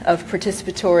method of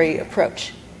participatory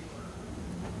approach?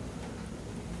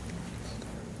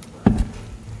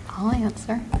 I'll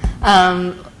answer.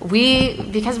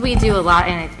 Because we do a lot,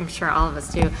 and I'm sure all of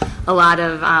us do, a lot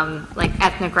of like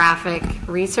ethnographic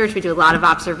research. We do a lot of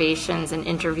observations and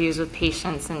interviews with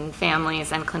patients and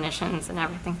families and clinicians and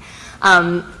everything.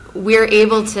 We're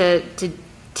able to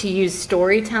use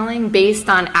storytelling based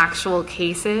on actual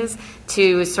cases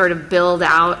to sort of build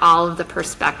out all of the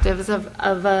perspectives of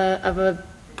a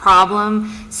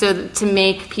problem, so to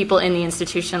make people in the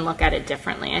institution look at it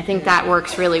differently. I think that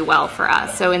works really well for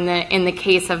us. So in the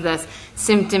case of this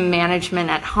symptom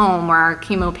management at home, where our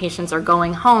chemo patients are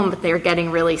going home but they're getting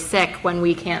really sick when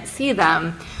we can't see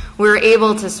them, we're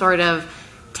able to sort of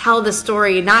tell the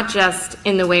story not just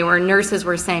in the way where nurses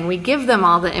were saying we give them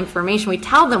all the information, we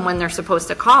tell them when they're supposed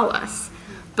to call us.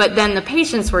 But then the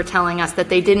patients were telling us that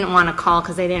they didn't want to call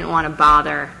because they didn't want to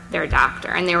bother their doctor,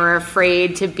 and they were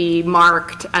afraid to be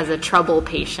marked as a trouble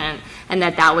patient and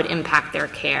that would impact their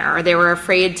care. Or they were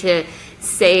afraid to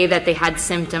say that they had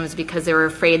symptoms because they were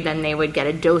afraid then they would get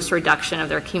a dose reduction of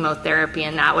their chemotherapy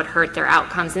and that would hurt their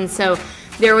outcomes. And so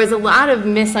there was a lot of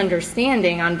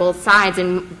misunderstanding on both sides,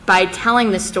 and by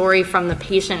telling the story from the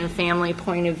patient and family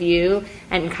point of view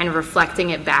and kind of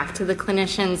reflecting it back to the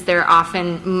clinicians, they're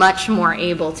often much more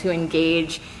able to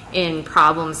engage in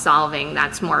problem solving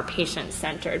that's more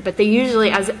patient-centered. But they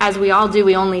usually, as we all do,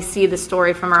 we only see the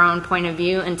story from our own point of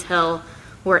view until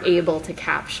we're able to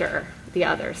capture the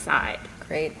other side.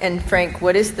 Great. And Frank,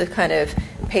 what is the kind of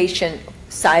patient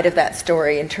side of that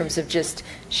story in terms of just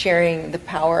sharing the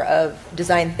power of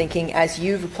design thinking as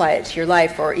you've applied it to your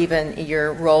life, or even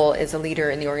your role as a leader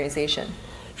in the organization?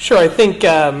 Sure. I think,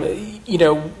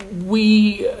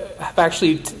 we have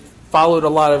actually followed a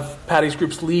lot of Patty's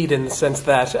group's lead in the sense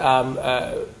that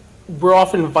we're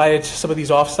often invited to some of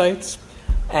these offsites.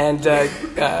 And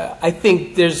I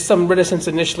think there's some reticence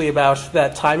initially about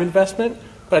that time investment.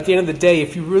 But at the end of the day,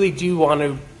 if you really do want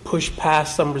to push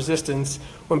past some resistance,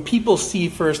 when people see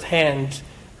firsthand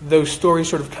those stories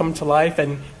sort of come to life,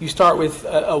 and you start with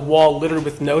a wall littered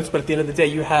with notes, but at the end of the day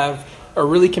you have a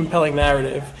really compelling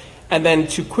narrative, and then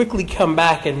to quickly come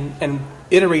back and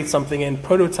iterate something and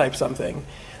prototype something,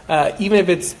 even if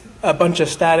it's a bunch of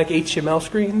static HTML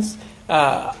screens,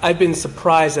 I've been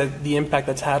surprised at the impact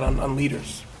that's had on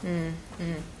leaders.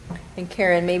 Mm-hmm. And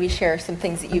Karen, maybe share some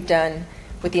things that you've done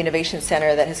with the Innovation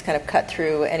Center that has kind of cut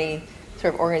through any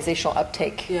sort of organizational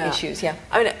uptake issues. Yeah.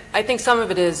 I mean, I think some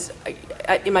of it is,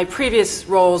 in my previous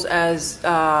roles as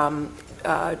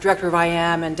director of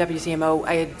IM and deputy CMO,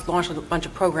 I had launched a bunch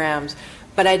of programs,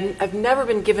 but I've never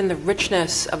been given the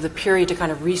richness of the period to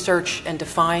kind of research and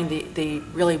define the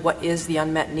really what is the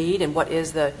unmet need and what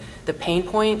is the pain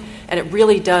point, and it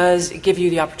really does give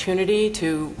you the opportunity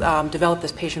to develop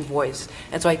this patient voice.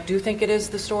 And so I do think it is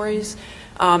the stories.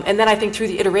 And then I think through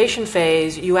the iteration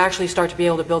phase, you actually start to be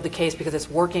able to build the case because it's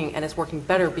working, and it's working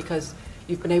better because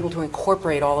you've been able to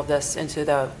incorporate all of this into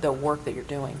the work that you're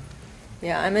doing.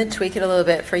 Yeah, I'm going to tweak it a little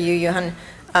bit for you, Johan.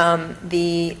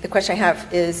 The question I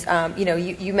have is,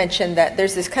 you mentioned that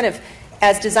there's this kind of,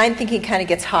 as design thinking kind of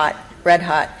gets hot, red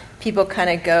hot, people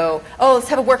kind of go, oh, let's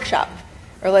have a workshop,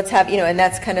 or let's have, and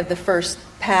that's kind of the first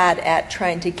pad at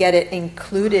trying to get it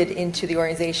included into the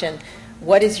organization.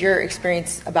 What is your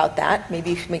experience about that? Maybe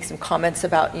you could make some comments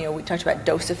about, we talked about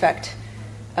dose effect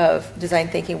of design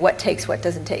thinking. What takes, what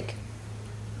doesn't take?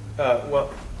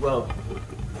 Well,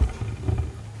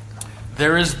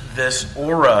 there is this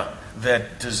aura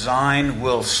that design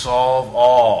will solve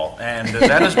all, and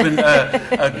that has been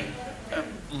a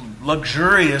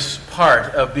luxurious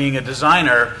part of being a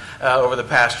designer over the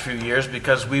past few years,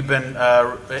 because we've been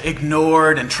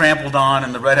ignored and trampled on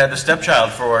in the redheaded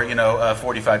stepchild for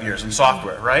 45 years in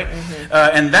software, right? Mm-hmm.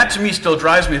 And that to me still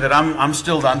drives me that I'm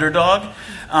still the underdog.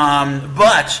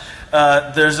 But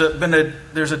there's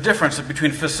a difference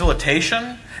between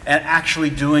facilitation and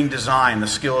actually doing design, the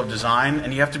skill of design,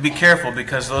 and you have to be careful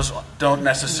because those don't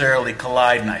necessarily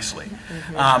collide nicely.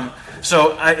 Mm-hmm.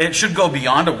 So it should go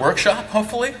beyond a workshop,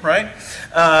 hopefully, right?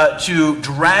 To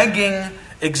dragging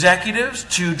executives,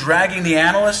 to dragging the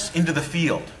analysts into the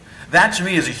field. That to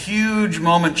me is a huge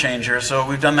moment changer. So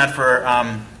we've done that for,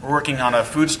 we're working on a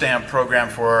food stamp program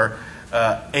for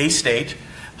a state.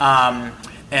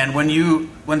 And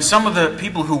when some of the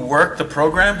people who work the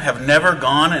program have never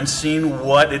gone and seen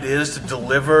what it is to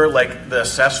deliver, like the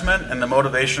assessment and the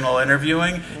motivational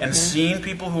interviewing, mm-hmm. and seeing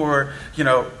people who are,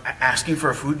 asking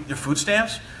for food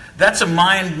stamps, that's a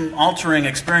mind-altering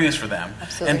experience for them.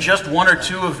 Absolutely. And just one or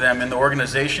two of them in the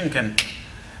organization can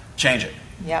change it.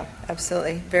 Yeah,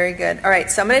 absolutely. Very good. All right,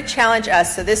 so I'm going to challenge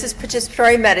us. So this is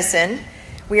participatory medicine.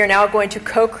 We are now going to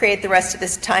co-create the rest of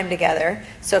this time together.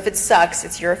 So if it sucks,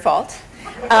 it's your fault.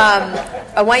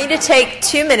 I want you to take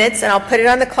 2 minutes, and I'll put it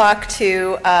on the clock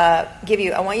to I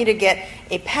want you to get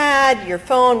a pad, your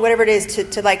phone, whatever it is,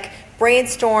 to like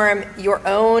brainstorm your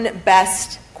own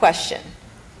best question.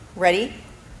 Ready?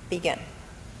 Begin.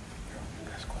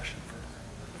 Best question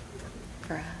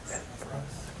For us.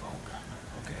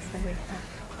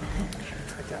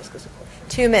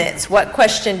 2 minutes. What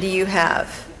question do you have?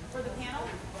 For the panel?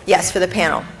 Yes, for the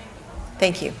panel.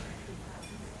 Thank you.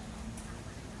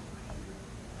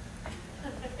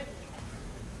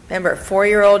 Remember,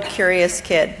 4-year-old curious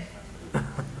kid. Do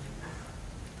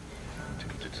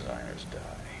designers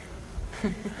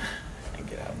die? And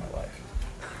get out of my life.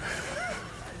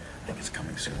 I think it's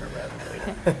coming sooner rather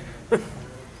than later.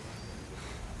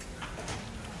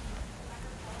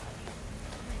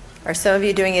 Are some of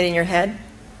you doing it in your head?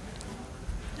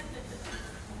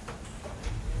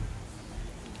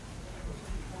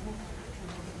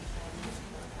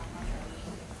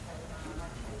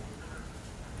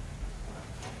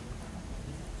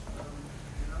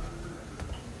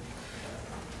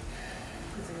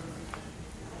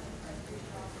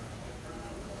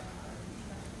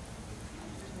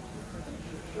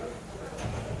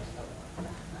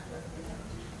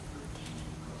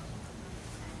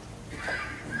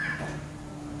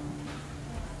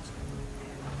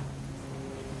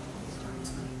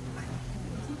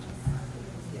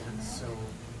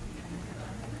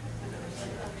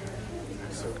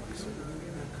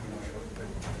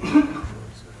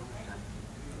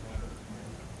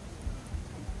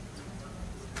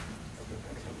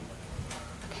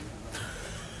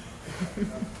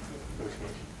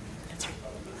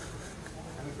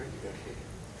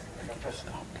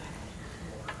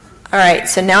 All right,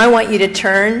 so now I want you to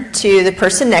turn to the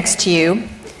person next to you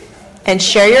and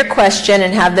share your question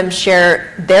and have them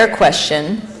share their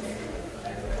question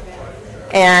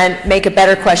and make a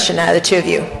better question out of the two of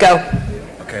you. Go.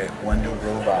 Okay, when do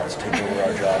robots take over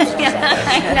our jobs?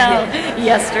 I know.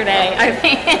 Yesterday. I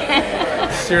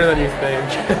mean, Sooner than you think.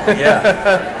 Yeah,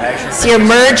 actually. So you're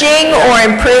merging or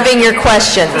improving your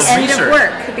questions. end of Research.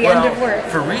 work. The end of work.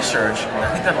 For research,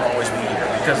 I think that'll always be here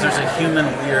because there's a human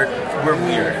we're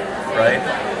weird, right?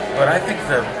 But I think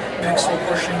the pixel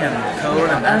pushing and code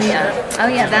and that shit. Oh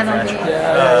yeah, that'll be.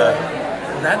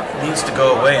 That needs to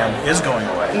go away and is going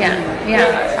away. Yeah,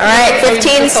 yeah. All right, 15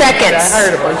 I seconds.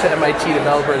 hired a bunch of MIT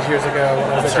developers years ago when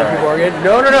I was at JP Morgan.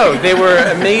 No. They were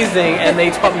amazing, and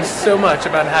they taught me so much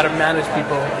about how to manage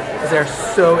people because they're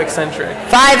so eccentric.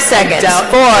 5 seconds. Doubt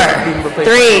 4, being replaced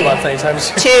by 3, robots anytime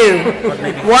soon. 2,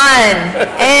 1,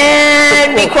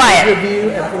 and be quiet. Review,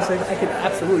 everything's like, I can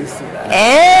absolutely see that.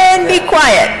 And be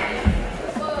quiet.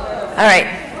 All right.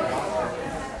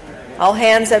 All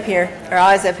hands up here, or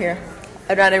eyes up here.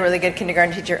 I'm not a really good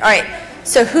kindergarten teacher. All right.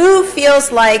 So who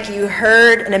feels like you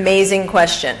heard an amazing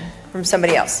question from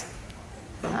somebody else?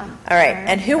 All right.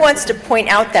 And who wants to point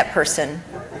out that person?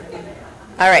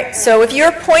 All right. So if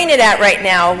you're pointed at right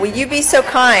now, will you be so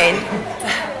kind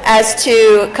as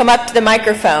to come up to the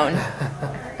microphone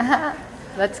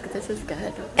This is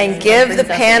good. and give the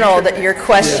panel your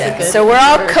question? So we're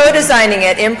all co-designing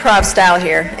it improv style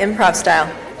here. Improv style.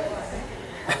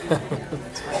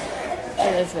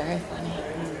 It is very funny.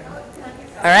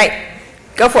 All right,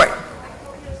 go for it.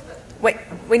 Wait,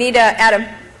 we need Adam.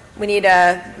 We need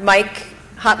a mic,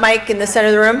 hot mic in the center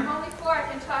of the room. Only 4, I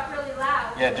can talk really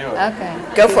loud. Yeah, do it.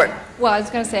 Okay. Go for it. Well, I was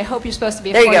going to say, I hope you're supposed to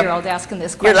be a There you go. 4-year-old asking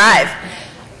this question. You're live.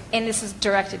 And this is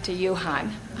directed to you,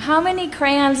 Han. How many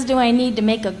crayons do I need to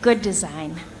make a good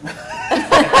design?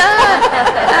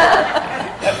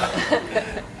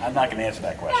 I'm not going to answer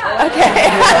that question. Okay.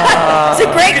 It's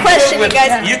a great question, you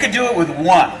guys. You could do it with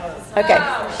one. Okay,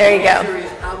 there you go.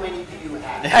 All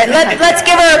right, let's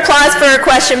give her applause for her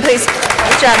question, please.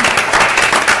 Good job.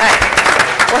 All right,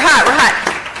 we're hot.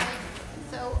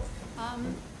 So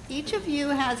each of you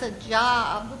has a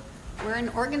job where an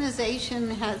organization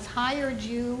has hired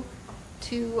you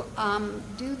to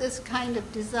do this kind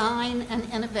of design and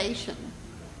innovation.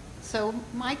 So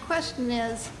my question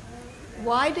is,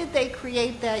 why did they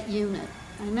create that unit?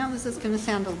 I know this is going to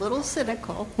sound a little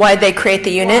cynical. Why did they create the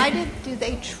unit? Do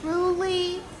they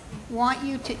truly want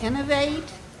you to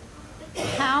innovate?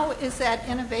 How is that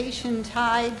innovation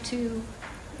tied to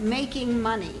making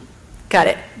money? Got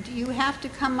it. Do you have to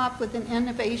come up with an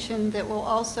innovation that will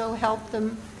also help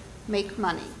them make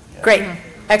money? Great.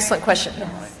 Excellent question.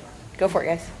 Go for it,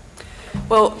 guys.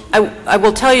 Well, I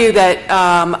will tell you that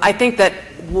I think that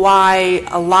why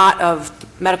a lot of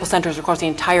medical centers across the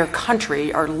entire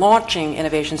country are launching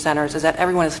innovation centers is that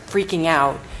everyone is freaking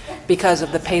out because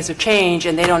of the pace of change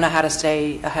and they don't know how to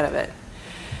stay ahead of it.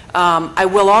 I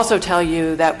will also tell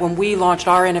you that when we launched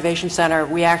our innovation center,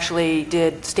 we actually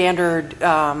did standard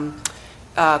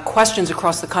questions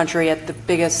across the country at the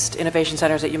biggest innovation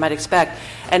centers that you might expect,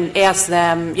 and asked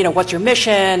them, what's your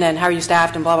mission and how are you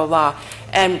staffed and blah, blah, blah,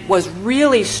 and was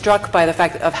really struck by the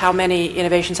fact of how many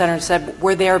innovation centers said,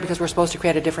 we're there because we're supposed to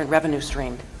create a different revenue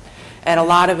stream. And a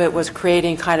lot of it was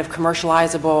creating kind of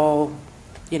commercializable,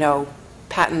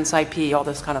 patents, IP, all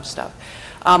this kind of stuff,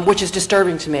 which is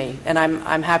disturbing to me. And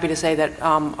I'm happy to say that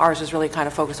ours is really kind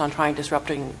of focused on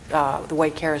disrupting the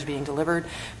way care is being delivered.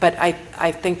 But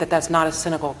I think that that's not a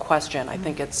cynical question. I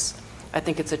think it's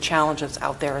a challenge that's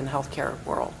out there in the healthcare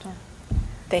world.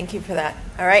 Thank you for that.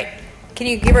 All right. Can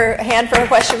you give her a hand for her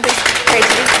question, please? Great.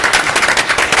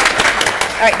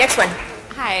 All right, next one.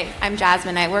 Hi, I'm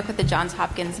Jasmine. I work with the Johns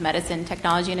Hopkins Medicine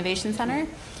Technology Innovation Center.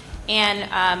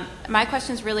 And my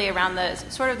question is really around the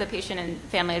sort of the patient and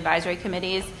family advisory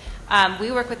committees.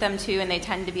 We work with them too, and they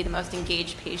tend to be the most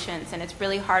engaged patients. And it's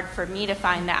really hard for me to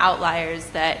find the outliers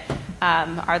that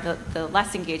are the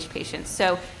less engaged patients.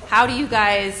 So how do you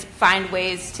guys find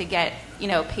ways to get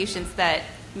patients that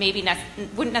maybe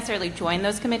wouldn't necessarily join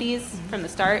those committees from the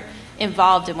start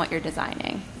involved in what you're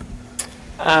designing?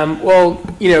 Well,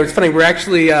 it's funny. We're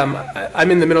actually,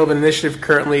 I'm in the middle of an initiative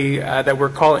currently that we're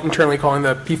internally calling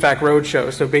the PFAC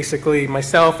Roadshow. So basically,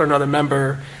 myself or another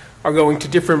member are going to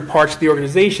different parts of the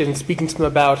organization, speaking to them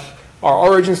about our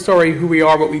origin story, who we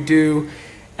are, what we do,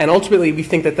 and ultimately, we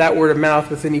think that word of mouth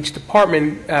within each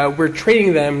department, we're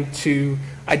training them to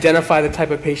identify the type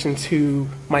of patients who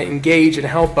might engage and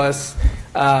help us,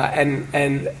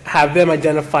 and have them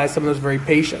identify some of those very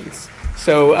patients.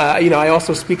 So, I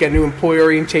also speak at new employee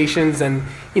orientations, and,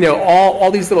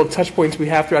 all these little touch points we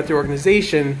have throughout the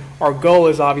organization. Our goal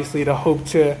is obviously to hope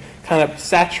to kind of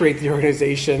saturate the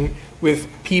organization with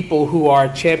people who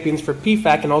are champions for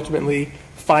PFAC and ultimately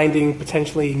finding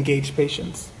potentially engaged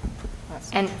patients.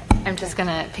 And I'm just going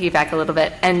to piggyback a little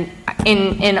bit. And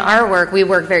in our work, we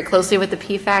work very closely with the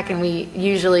PFAC, and we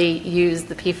usually use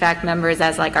the PFAC members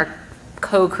as like our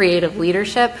co-creative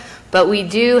leadership. But we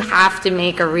do have to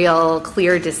make a real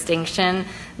clear distinction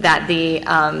that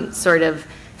the sort of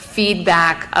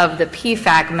feedback of the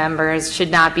PFAC members should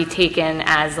not be taken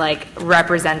as like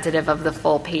representative of the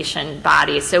full patient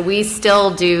body. So we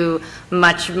still do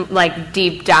much like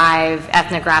deep dive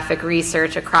ethnographic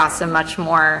research across a much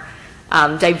more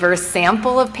diverse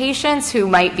sample of patients who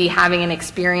might be having an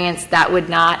experience that would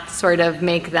not sort of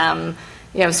make them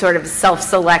sort of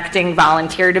self-selecting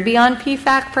volunteer to be on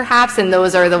PFAC perhaps, and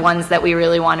those are the ones that we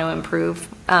really want to improve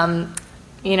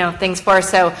things for.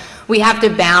 So we have to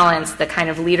balance the kind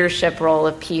of leadership role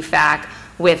of PFAC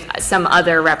with some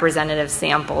other representative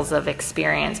samples of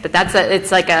experience. But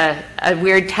it's like a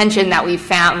weird tension that we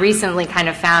recently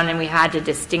found, and we had to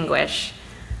distinguish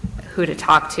who to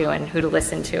talk to and who to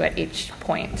listen to at each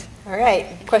point. All right,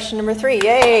 question number 3.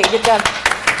 Yay, good job.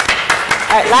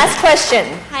 All right, last question.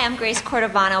 Hi, I'm Grace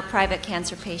Cordovano, private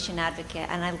cancer patient advocate,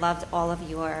 and I loved all of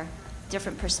your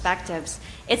different perspectives.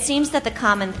 It seems that the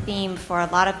common theme for a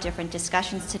lot of different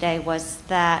discussions today was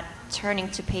that turning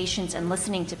to patients and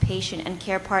listening to patient and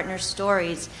care partner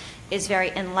stories is very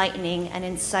enlightening and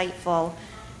insightful.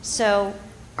 So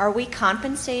are we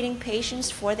compensating patients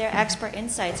for their expert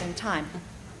insights and time?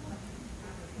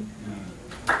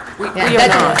 We are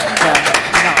not.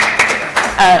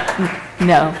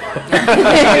 No.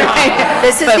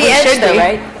 This is the edge, though,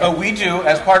 right? Oh, we do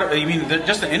as part of. You mean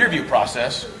just the interview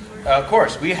process? Of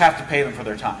course, we have to pay them for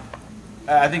their time.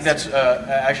 I think that's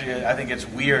actually. I think it's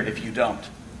weird if you don't.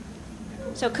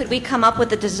 So could we come up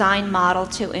with a design model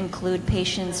to include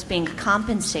patients being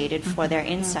compensated for their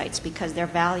insights because their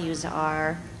values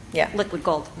are liquid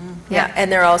gold? Yeah,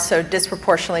 and they're also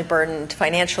disproportionately burdened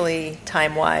financially,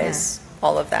 time-wise,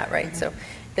 all of that, right? So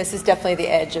this is definitely the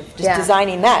edge of just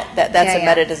designing that's a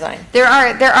meta design. There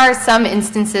are some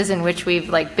instances in which we've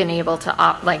been able to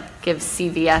give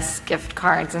CVS gift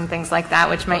cards and things like that,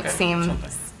 which might seem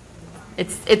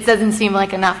it doesn't seem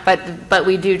like enough, but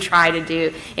we do try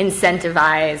to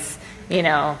incentivize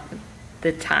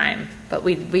the time, but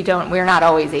we're not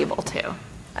always able to.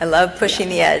 I love pushing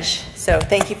the edge. So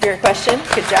thank you for your question.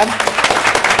 Good job.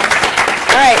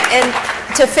 All right, and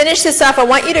to finish this off, I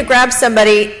want you to grab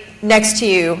somebody next to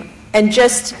you and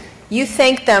just you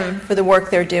thank them for the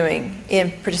work they're doing in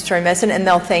participatory medicine, and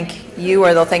they'll thank you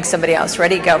or they'll thank somebody else.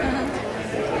 Ready? Go. Well,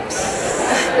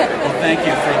 thank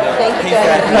you for the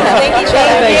feedback. Thank you.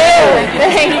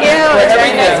 Thank you.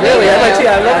 Really,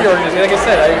 I love your organization. Like I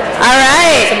said, all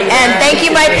right, and thank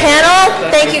you, my panel.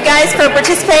 Thank you guys for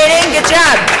participating. Good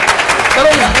job.